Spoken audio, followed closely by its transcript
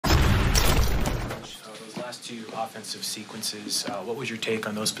last two offensive sequences, what was your take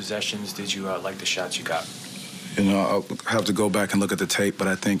on those possessions? Did you like the shots you got? I'll have to go back and look at the tape, but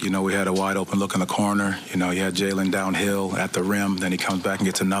I think, we had a wide open look in the corner. You had Jalen downhill at the rim, then he comes back and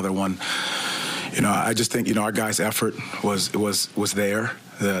gets another one. I just think, our guys' effort was there.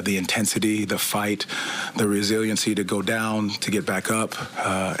 The intensity, the fight, the resiliency to go down, to get back up,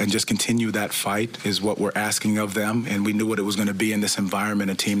 and just continue that fight is what we're asking of them. And we knew what it was going to be in this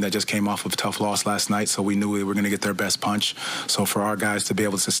environment, a team that just came off of a tough loss last night, so we knew we were going to get their best punch. So for our guys to be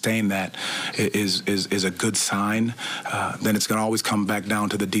able to sustain that is a good sign. Then it's going to always come back down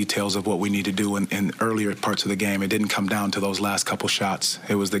to the details of what we need to do in earlier parts of the game. It didn't come down to those last couple shots.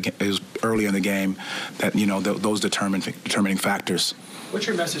 It was early in the game that, those determining factors. What's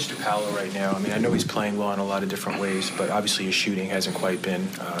your message to Paolo right now? I mean, I know he's playing well in a lot of different ways, but obviously his shooting hasn't quite been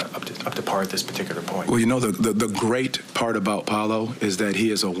up to par at this particular point. Well, the great part about Paolo is that he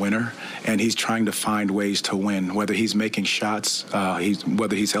is a winner, and he's trying to find ways to win. Whether he's making shots,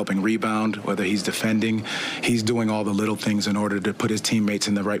 whether he's helping rebound, whether he's defending, he's doing all the little things in order to put his teammates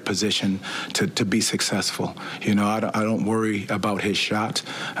in the right position to be successful. I don't worry about his shot.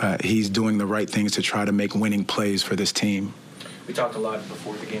 He's doing the right things to try to make winning plays for this team. We talked a lot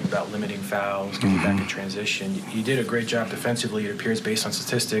before the game about limiting fouls, getting back in transition. You did a great job defensively, it appears, based on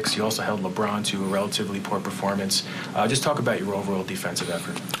statistics. You also held LeBron to a relatively poor performance. Just talk about your overall defensive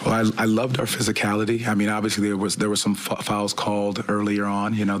effort. Well, I loved our physicality. I mean, obviously there were some fouls called earlier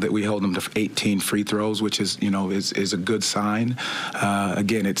on, that we held them to 18 free throws, which is a good sign.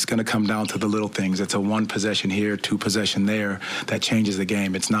 Again, it's going to come down to the little things. It's a one possession here, two possession there that changes the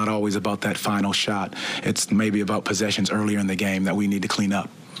game. It's not always about that final shot. It's maybe about possessions earlier in the game that we need to clean up.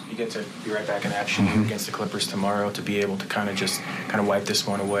 You get to be right back in action against the Clippers tomorrow to be able to kind of wipe this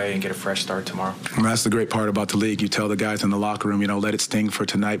one away and get a fresh start tomorrow. Well, that's the great part about the league. You tell the guys in the locker room, let it sting for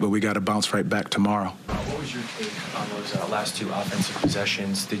tonight, but we got to bounce right back tomorrow. What was your take on those last two offensive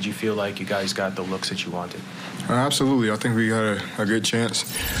possessions? Did you feel like you guys got the looks that you wanted? Absolutely. I think we got a good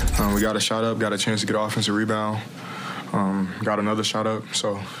chance. We got a shot up, got a chance to get an offensive rebound. Got another shot up.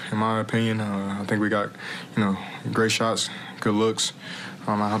 So, in my opinion, I think we got, great shots, good looks.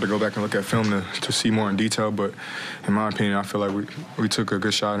 I have to go back and look at film to see more in detail, but in my opinion, I feel like we took a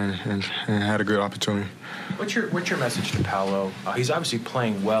good shot and had a good opportunity. What's your message to Paolo? He's obviously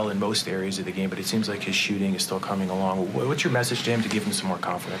playing well in most areas of the game, but it seems like his shooting is still coming along. What's your message to him to give him some more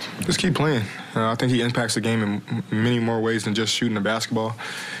confidence? Just keep playing. I think he impacts the game in many more ways than just shooting the basketball.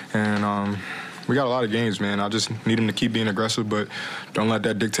 And we got a lot of games, man. I just need him to keep being aggressive, but don't let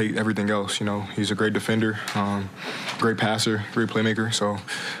that dictate everything else. He's a great defender, great passer, great playmaker. So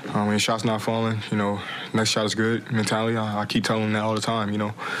when his shot's not falling, next shot is good mentality. I keep telling him that all the time,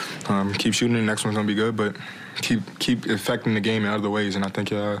 keep shooting, the next one's going to be good, but keep affecting the game in other ways. And I think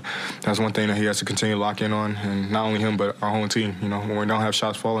that's one thing that he has to continue to lock in on, and not only him, but our whole team. When we don't have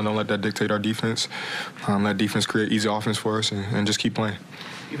shots falling, don't let that dictate our defense. Let defense create easy offense for us and just keep playing.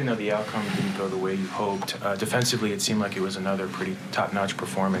 Even though the outcome didn't go the way you hoped, defensively it seemed like it was another pretty top-notch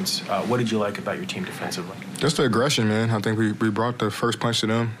performance. What did you like about your team defensively? Just the aggression, man. I think we brought the first punch to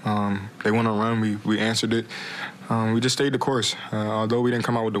them. They went on a run. We answered it. We just stayed the course. Although we didn't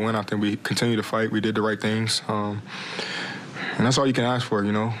come out with the win, I think we continued to fight. We did the right things. And that's all you can ask for,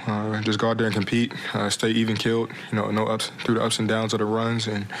 just go out there and compete, stay even-keeled, no ups through the ups and downs of the runs,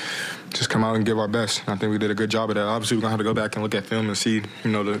 and just come out and give our best. I think we did a good job of that. Obviously, we're going to have to go back and look at film and see,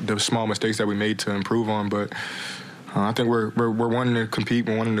 the small mistakes that we made to improve on. But I think we're wanting to compete.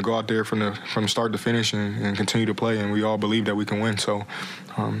 We're wanting to go out there from the start to finish and continue to play, and we all believe that we can win. So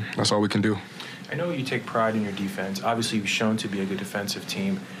that's all we can do. I know you take pride in your defense. Obviously, you've shown to be a good defensive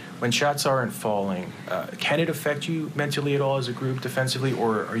team. When shots aren't falling, can it affect you mentally at all as a group defensively,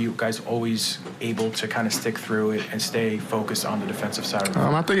 or are you guys always able to kind of stick through it and stay focused on the defensive side of it?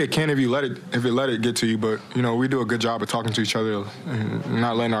 I think it can if it let it get to you, but we do a good job of talking to each other and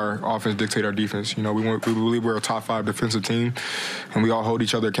not letting our offense dictate our defense. We believe we're a top 5 defensive team, and we all hold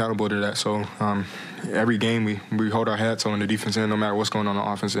each other accountable to that. So every game we hold our hats on the defense end, no matter what's going on the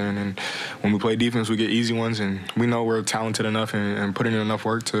offense end. And when we play defense, we get easy ones, and we know we're talented enough and putting in enough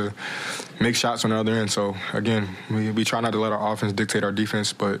work to make shots on the other end. So, again, we try not to let our offense dictate our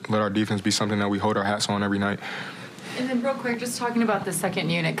defense, but let our defense be something that we hold our hats on every night. And then real quick, just talking about the second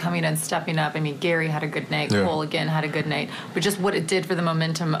unit coming and stepping up. I mean, Gary had a good night. Yeah. Cole, again, had a good night. But just what it did for the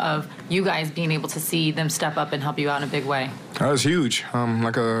momentum of you guys being able to see them step up and help you out in a big way. That was huge.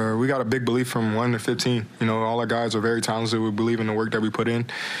 We got a big belief from 1 to 15. You know, all our guys are very talented. We believe in the work that we put in.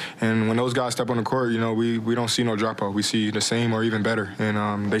 And when those guys step on the court, you know, we don't see no drop-off. We see the same or even better.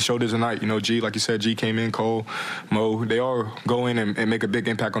 And they showed it tonight. You know, G, like you said, G came in, Cole, Mo. They all go in and make a big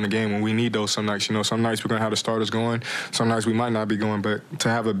impact on the game when we need those some nights. You know, some nights we're going to have the starters going. Some nights we might not be going. But to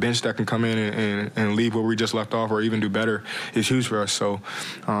have a bench that can come in and leave where we just left off or even do better is huge for us. So,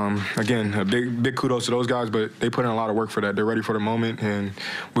 again, a big kudos to those guys. But they put in a lot of work for that. They're ready for the moment. And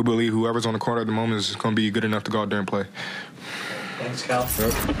we believe whoever's on the court at the moment is going to be good enough to go out there and play. Thanks, Cal.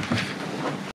 Yep.